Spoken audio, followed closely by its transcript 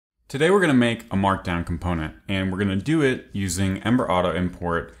Today we're going to make a Markdown component, and we're going to do it using Ember Auto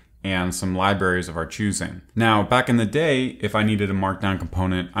Import and some libraries of our choosing. Now, back in the day, if I needed a Markdown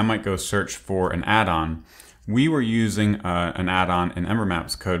component, I might go search for an add-on. We were using an add-on in Ember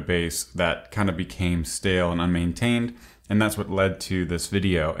Maps code base that kind of became stale and unmaintained, and that's what led to this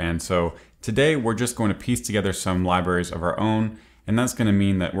video. And so today we're just going to piece together some libraries of our own, and that's going to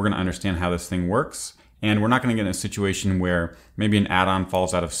mean that we're going to understand how this thing works. And we're not going to get in a situation where maybe an add-on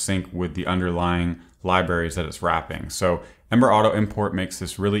falls out of sync with the underlying libraries that it's wrapping. So Ember Auto Import makes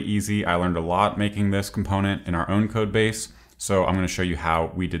this really easy. I learned a lot making this component in our own code base. So I'm going to show you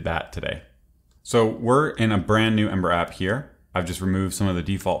how we did that today. So we're in a brand new Ember app here. I've just removed some of the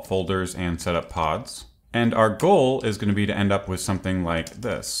default folders and set up pods. And our goal is going to be to end up with something like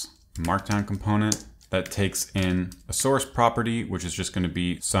this, a Markdown component that takes in a source property, which is just going to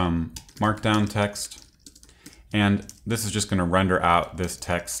be some Markdown text. And this is just going to render out this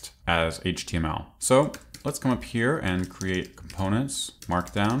text as HTML. So let's come up here and create components,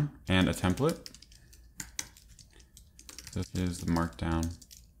 Markdown, and a template. This is the Markdown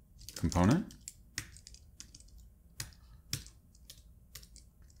component.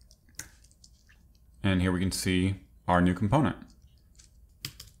 And here we can see our new component.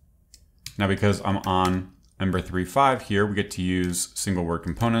 Now, because I'm on Ember 3.5 here, we get to use single word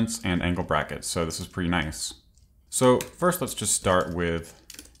components and angle brackets. So this is pretty nice. So first, let's just start with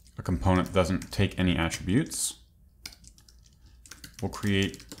a component that doesn't take any attributes. We'll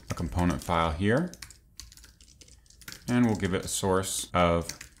create a component file here, and we'll give it a source of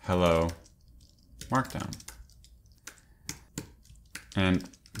hello Markdown. And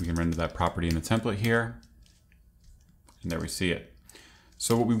we can render that property in the template here, and there we see it.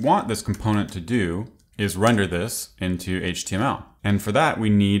 So what we want this component to do is render this into HTML. And for that, we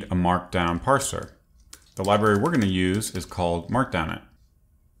need a Markdown parser. The library we're going to use is called MarkdownIt.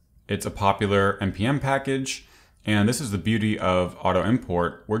 It's a popular NPM package, and this is the beauty of Auto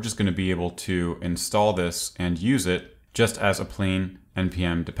Import. We're just going to be able to install this and use it just as a plain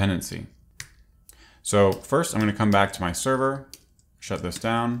NPM dependency. So first, I'm going to come back to my server, shut this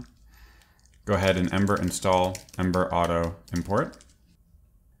down, go ahead and Ember install Ember Auto Import.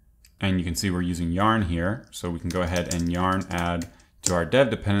 And you can see we're using yarn here, so we can go ahead and yarn add to our dev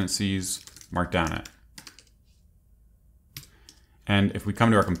dependencies MarkdownIt. And if we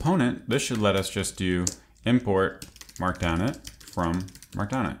come to our component, this should let us just do import MarkdownIt from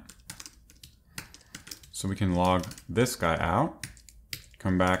MarkdownIt. So we can log this guy out,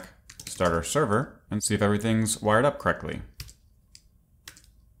 come back, start our server, and see if everything's wired up correctly.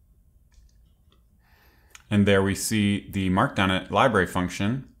 And there we see the MarkdownIt library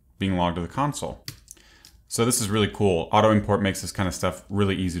function being logged to the console. So this is really cool. Auto Import makes this kind of stuff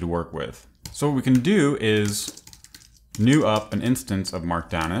really easy to work with. So what we can do is new up an instance of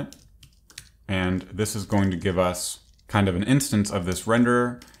MarkdownIt, and this is going to give us kind of an instance of this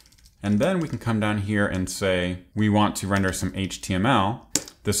renderer. And then we can come down here and say we want to render some HTML.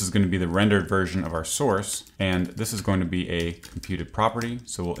 This is going to be the rendered version of our source, and this is going to be a computed property.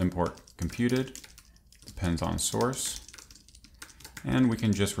 So we'll import computed, depends on source, and we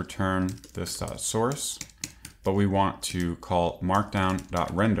can just return this .source, but we want to call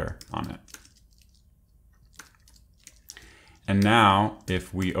markdown.render on it. And now,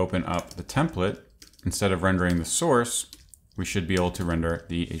 if we open up the template, instead of rendering the source, we should be able to render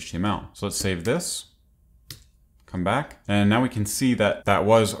the HTML. So let's save this, come back, and now we can see that that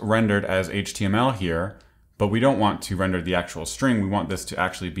was rendered as HTML here, but we don't want to render the actual string. We want this to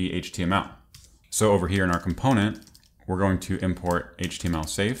actually be HTML. So over here in our component, we're going to import HTML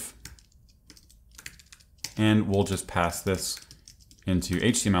safe, and we'll just pass this into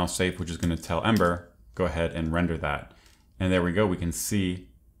HTML safe, which is going to tell Ember, go ahead and render that. And there we go, we can see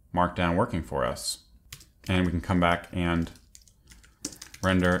Markdown working for us. And we can come back and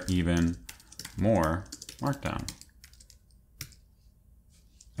render even more Markdown.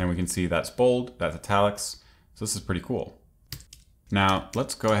 And we can see that's bold, that's italics. So this is pretty cool. Now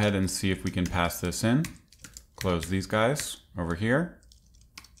let's go ahead and see if we can pass this in. Close these guys over here.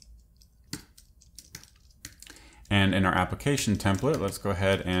 And in our application template, let's go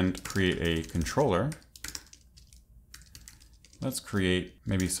ahead and create a controller. Let's create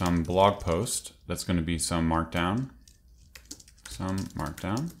maybe some blog post that's going to be some Markdown.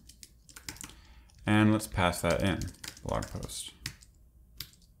 And let's pass that in, blog post.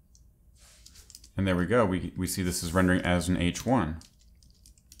 And there we go, we see this is rendering as an H1.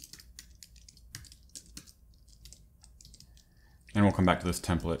 And we'll come back to this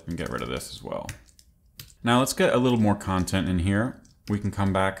template and get rid of this as well. Now let's get a little more content in here. We can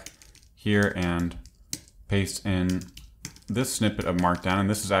come back here and paste in this snippet of Markdown, and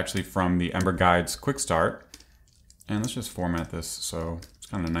this is actually from the Ember Guide's Quick Start. And let's just format this so it's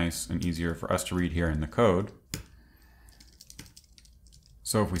kind of nice and easier for us to read here in the code.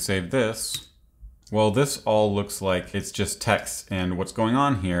 So if we save this, well, this all looks like it's just text. And what's going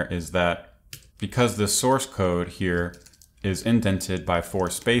on here is that because this source code here is indented by 4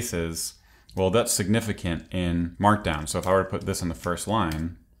 spaces, well, that's significant in Markdown. So if I were to put this in the first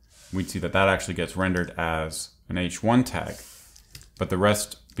line, we'd see that that actually gets rendered as an H1 tag. But the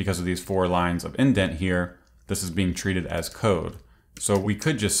rest, because of these 4 lines of indent here, this is being treated as code. So we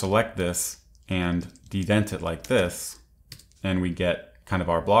could just select this and dedent it like this, and we get kind of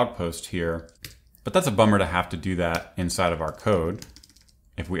our blog post here. But that's a bummer to have to do that inside of our code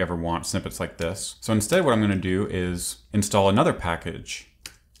if we ever want snippets like this. So instead what I'm going to do is install another package,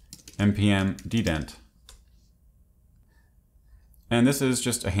 npm dedent. And this is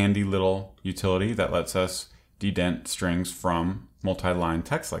just a handy little utility that lets us dedent strings from multi-line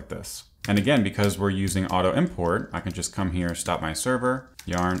text like this. And again, because we're using auto import, I can just come here, stop my server,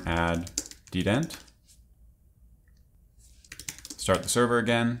 yarn add dedent, start the server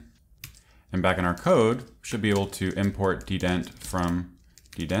again, and back in our code, we should be able to import dedent from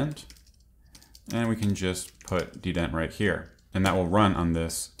dedent, and we can just put dedent right here, and that will run on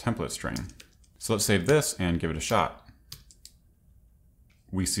this template string. So let's save this and give it a shot.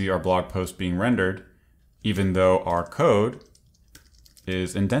 We see our blog post being rendered, even though our code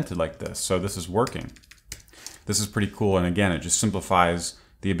is indented like this. So this is working. This is pretty cool, and again, it just simplifies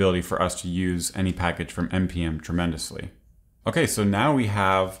the ability for us to use any package from npm tremendously. Okay, so now we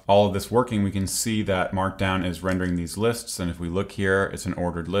have all of this working. We can see that Markdown is rendering these lists, and if we look here, it's an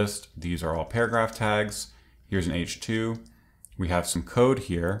ordered list. These are all paragraph tags. Here's an H2. We have some code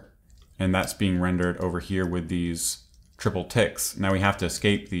here, and that's being rendered over here with these triple ticks. Now we have to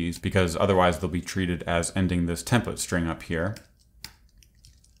escape these because otherwise they'll be treated as ending this template string up here.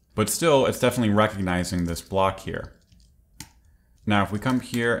 But still, it's definitely recognizing this block here. Now if we come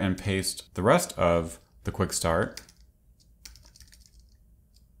here and paste the rest of the quick start,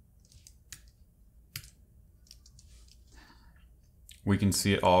 we can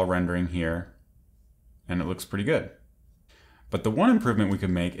see it all rendering here, and it looks pretty good. But the one improvement we could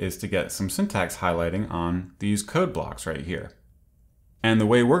make is to get some syntax highlighting on these code blocks right here. And the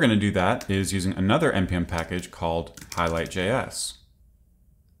way we're going to do that is using another npm package called Highlight.js.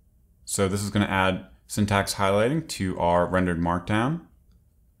 So this is going to add syntax highlighting to our rendered Markdown.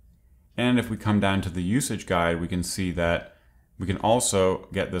 And if we come down to the usage guide, we can see that we can also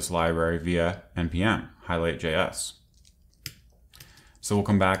get this library via npm Highlight.js. So we'll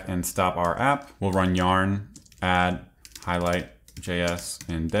come back and stop our app. We'll run yarn add highlight.js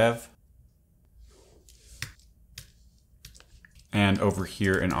in dev. And over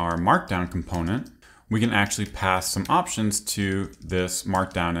here in our Markdown component, we can actually pass some options to this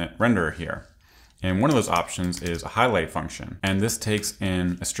MarkdownIt renderer here. And one of those options is a highlight function. And this takes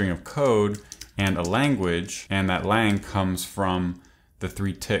in a string of code and a language, and that lang comes from the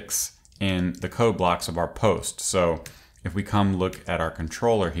 3 ticks in the code blocks of our post. So if we come look at our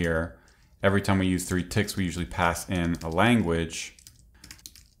controller here, every time we use 3 ticks, we usually pass in a language.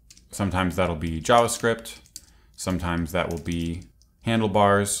 Sometimes that'll be JavaScript, sometimes that will be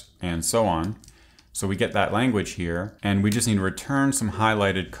handlebars, and so on. So we get that language here, and we just need to return some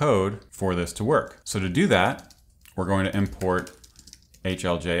highlighted code for this to work. So to do that, we're going to import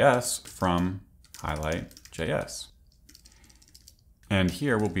HL.js from Highlight.js. And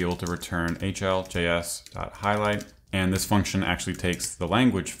here we'll be able to return HL.js.highlight. And this function actually takes the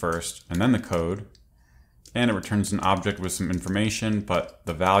language first and then the code, and it returns an object with some information, but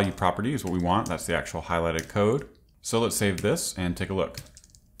the value property is what we want. That's the actual highlighted code. So let's save this and take a look.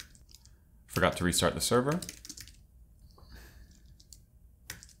 Forgot to restart the server.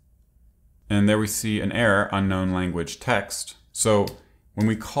 And there we see an error, unknown language text. So when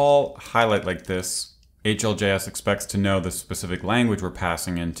we call highlight like this, HL.js expects to know the specific language we're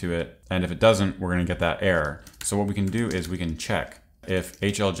passing into it, and if it doesn't, we're going to get that error. So what we can do is we can check if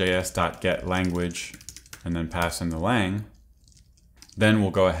HL.js.getLanguage and then pass in the lang, then we'll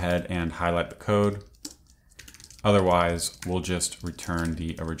go ahead and highlight the code. Otherwise, we'll just return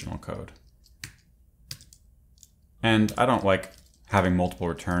the original code. And I don't like having multiple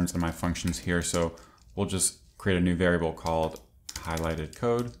returns in my functions here, so we'll just create a new variable called highlighted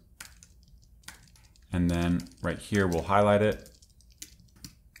code. And then right here, we'll highlight it.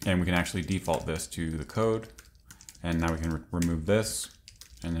 And we can actually default this to the code. And now we can remove this,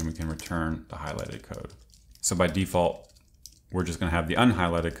 and then we can return the highlighted code. So by default, we're just gonna have the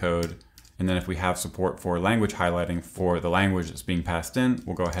unhighlighted code. And then if we have support for language highlighting for the language that's being passed in,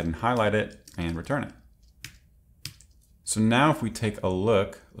 we'll go ahead and highlight it and return it. So now if we take a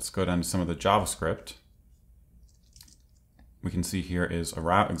look, let's go down to some of the JavaScript. We can see here is a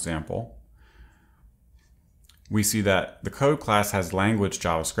route example. We see that the code class has language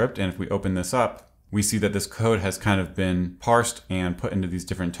JavaScript, and if we open this up, we see that this code has kind of been parsed and put into these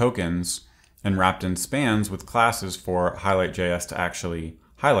different tokens and wrapped in spans with classes for Highlight.js to actually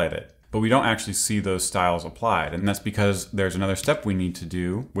highlight it. But we don't actually see those styles applied, and that's because there's another step we need to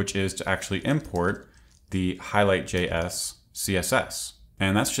do, which is to actually import the Highlight.js CSS.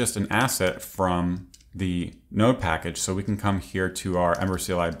 And that's just an asset from the node package. So we can come here to our Ember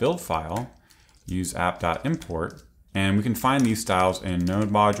CLI build file, use app.import, and we can find these styles in node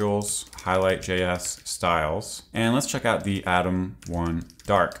modules, Highlight.js styles. And let's check out the Atom1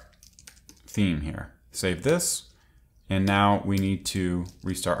 dark theme here. Save this. And now we need to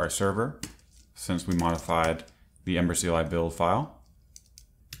restart our server since we modified the Ember CLI build file.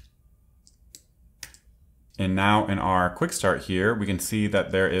 And now in our quick start here, we can see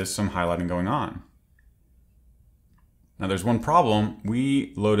that there is some highlighting going on. Now there's one problem.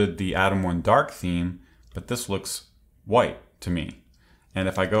 We loaded the Atom1 dark theme, but this looks white to me. And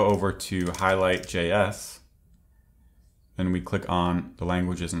if I go over to Highlight.js and we click on the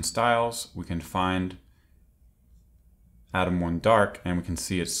languages and styles, we can find Atom1 dark, and we can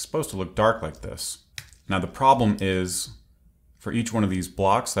see it's supposed to look dark like this. Now the problem is for each one of these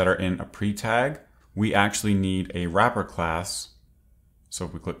blocks that are in a pre-tag, we actually need a wrapper class. So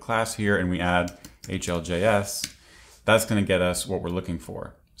if we click class here and we add HL.js, that's going to get us what we're looking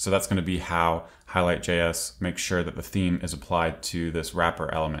for. So that's going to be how Highlight.js makes sure that the theme is applied to this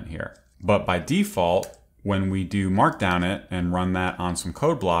wrapper element here. But by default, when we do Markdown It and run that on some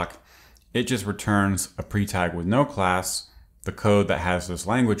code block, it just returns a pre-tag with no class, the code that has this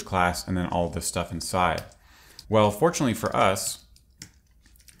language class, and then all of this stuff inside. Well, fortunately for us,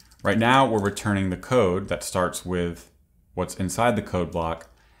 right now we're returning the code that starts with what's inside the code block.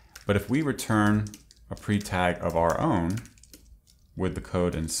 But if we return a pre-tag of our own with the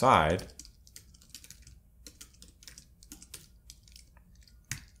code inside,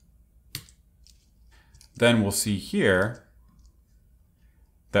 then we'll see here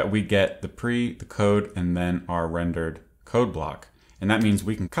that we get the code, and then our rendered code block. And that means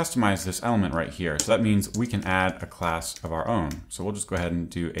we can customize this element right here. So that means we can add a class of our own. So we'll just go ahead and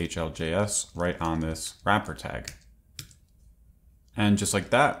do HL.js right on this wrapper tag. And just like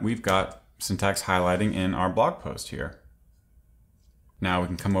that, we've got syntax highlighting in our blog post here. Now we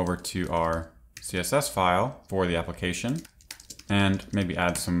can come over to our CSS file for the application and maybe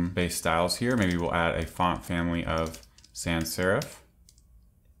add some base styles here. Maybe we'll add a font family of sans serif.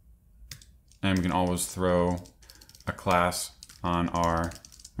 And we can always throw a class on our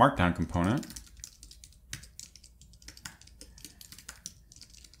Markdown component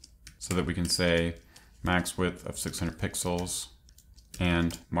so that we can say max width of 600 pixels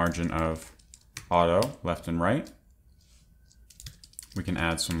and margin of auto left and right. We can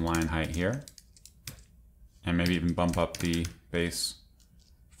add some line height here and maybe even bump up the base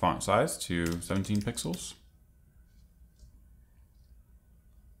font size to 17 pixels.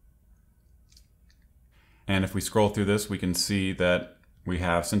 And if we scroll through this, we can see that we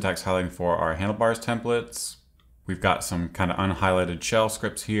have syntax highlighting for our handlebars templates. We've got some kind of unhighlighted shell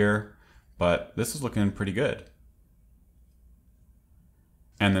scripts here, but this is looking pretty good.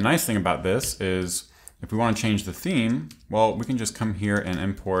 And the nice thing about this is if we want to change the theme, well, we can just come here and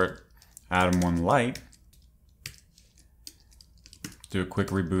import Atom1 Light, do a quick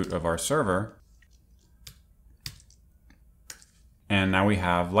reboot of our server, and now we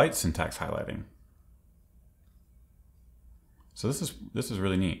have light syntax highlighting. So this is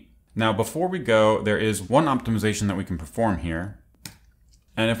really neat. Now before we go, there is one optimization that we can perform here.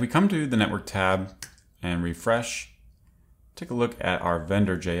 And if we come to the network tab and refresh, take a look at our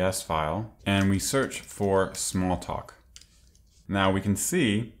vendor.js file and we search for Smalltalk. Now we can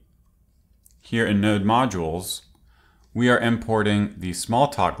see here in node modules, we are importing the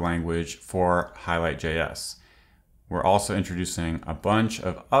Smalltalk language for Highlight.js. We're also introducing a bunch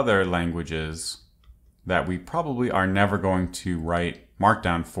of other languages that we probably are never going to write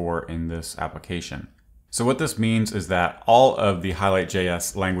Markdown for in this application. So what this means is that all of the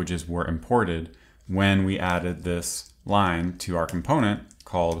Highlight.js languages were imported when we added this line to our component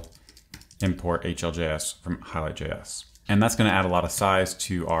called import HL.js from Highlight.js. And that's going to add a lot of size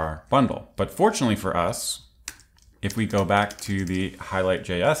to our bundle. But fortunately for us, if we go back to the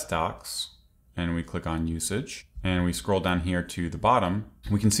Highlight.js docs and we click on usage, and we scroll down here to the bottom,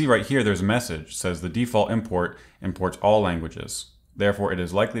 we can see right here there's a message that says the default import imports all languages. Therefore, it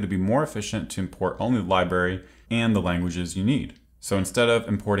is likely to be more efficient to import only the library and the languages you need. So instead of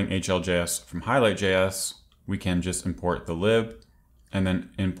importing HL.js from Highlight.js, we can just import the lib and then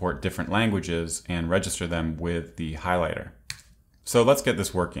import different languages and register them with the highlighter. So let's get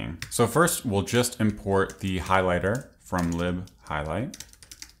this working. So first we'll just import the highlighter from lib highlight.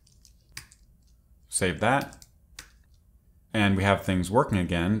 Save that. And we have things working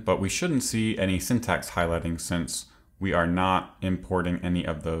again, but we shouldn't see any syntax highlighting since we are not importing any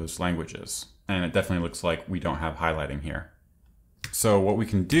of those languages. And it definitely looks like we don't have highlighting here. So what we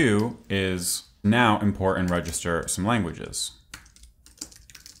can do is now import and register some languages.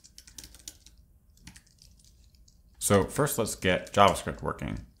 So first let's get JavaScript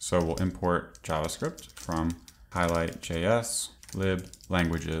working. So we'll import JavaScript from Highlight.js, lib,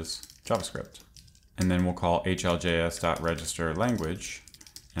 languages, JavaScript. And then we'll call hljs.registerLanguage.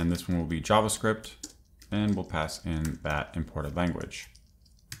 And this one will be JavaScript. And we'll pass in that imported language.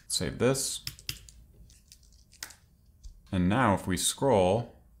 Save this. And now if we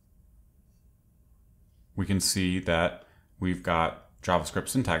scroll, we can see that we've got JavaScript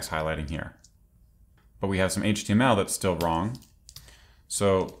syntax highlighting here. But we have some HTML that's still wrong.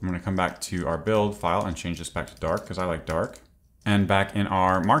 So I'm going to come back to our build file and change this back to dark because I like dark. And back in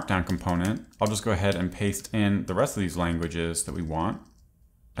our Markdown component, I'll just go ahead and paste in the rest of these languages that we want,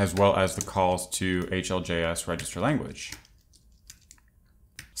 as well as the calls to hljs register language.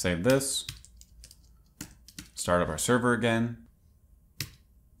 Save this. Start up our server again.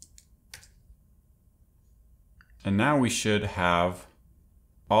 And now we should have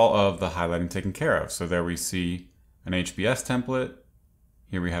all of the highlighting taken care of. So there we see an HBS template.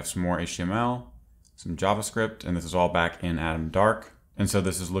 Here we have some more HTML, some JavaScript, and this is all back in Atom Dark. And so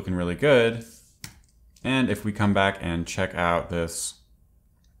this is looking really good. And if we come back and check out this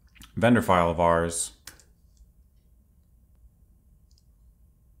vendor file of ours,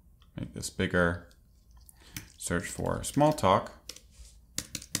 make this bigger, search for Smalltalk,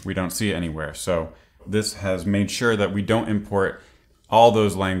 we don't see it anywhere. So this has made sure that we don't import all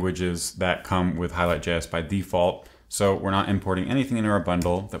those languages that come with Highlight.js by default. So we're not importing anything into our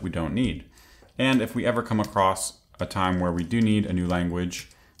bundle that we don't need. And if we ever come across a time where we do need a new language,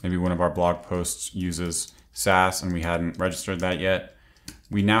 maybe one of our blog posts uses Sass and we hadn't registered that yet,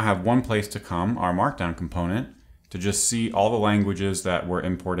 we now have one place to come, our Markdown component, to just see all the languages that we're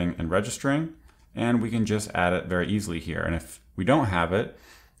importing and registering, and we can just add it very easily here. And if we don't have it,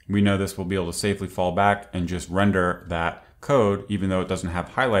 we know this will be able to safely fall back and just render that code. Even though it doesn't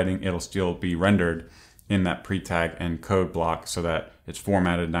have highlighting, it'll still be rendered in that pre-tag and code block so that it's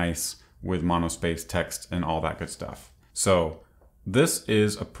formatted nice with monospace text and all that good stuff. So this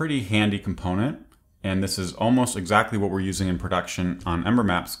is a pretty handy component, and this is almost exactly what we're using in production on Ember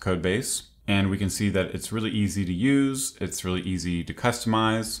Maps code base. And we can see that it's really easy to use, it's really easy to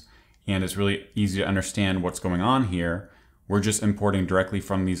customize, and it's really easy to understand what's going on here. We're just importing directly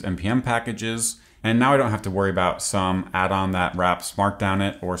from these NPM packages. And now I don't have to worry about some add-on that wraps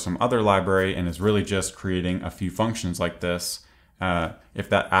MarkdownIt or some other library and is really just creating a few functions like this. If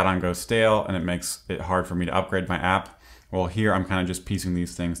that add-on goes stale and it makes it hard for me to upgrade my app, well, here I'm kind of just piecing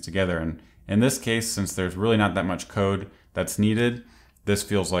these things together. And in this case, since there's really not that much code that's needed, this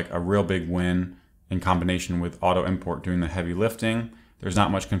feels like a real big win in combination with Auto Import doing the heavy lifting. There's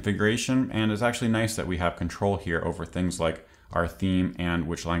not much configuration, and it's actually nice that we have control here over things like our theme and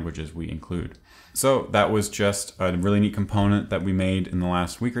which languages we include. So that was just a really neat component that we made in the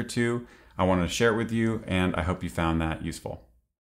last week or two. I wanted to share it with you, and I hope you found that useful.